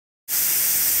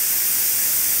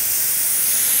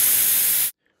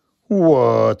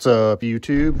What's up,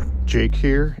 YouTube? Jake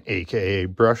here, aka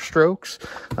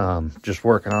BrusHstroKeZ. Just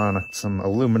working on some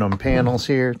aluminum panels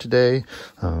here today.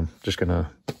 Just gonna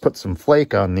put some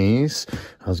flake on these.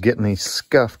 I was getting these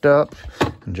scuffed up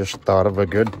and just thought of a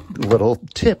good little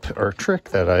tip or trick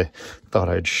that I thought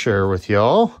I'd share with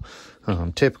y'all.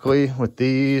 Typically with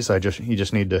these, you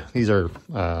just need to, these are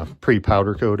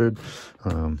pre-powder coated,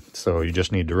 so you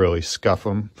just need to really scuff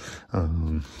them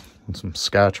with some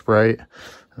Scotch Brite.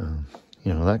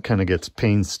 You know, that kind of gets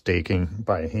painstaking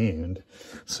by hand.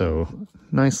 So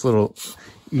nice little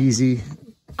easy,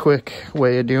 quick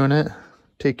way of doing it.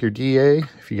 Take your DA,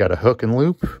 if you got a hook and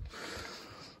loop.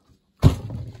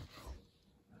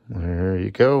 There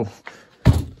you go.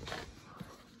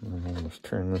 Let's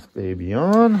turn this baby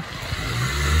on.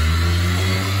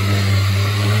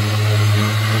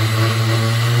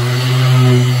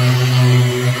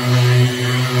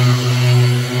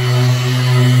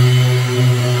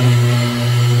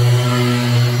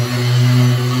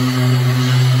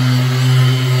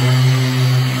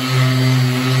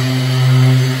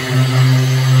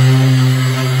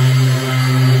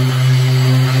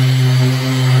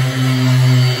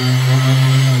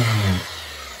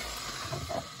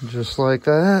 Just like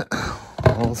that,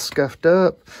 all scuffed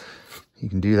up. You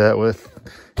can do that with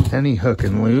any hook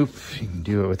and loop. You can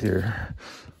do it with your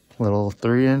little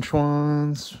 3-inch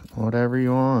ones, whatever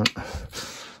you want.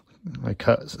 I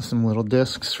cut some little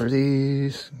discs for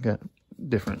these. Got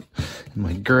different in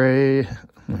my gray,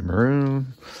 my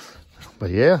maroon.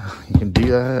 But yeah, you can do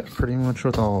that pretty much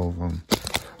with all of them.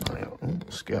 I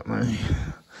just got my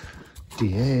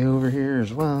DA over here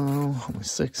as well, my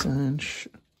 6-inch.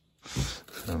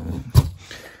 So,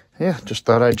 yeah, just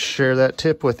thought I'd share that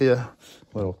tip with you. A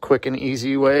little quick and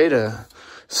easy way to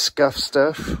scuff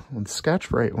stuff with Scotch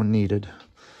Brite when needed.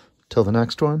 Till the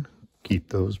next one, keep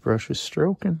those brushes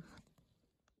stroking.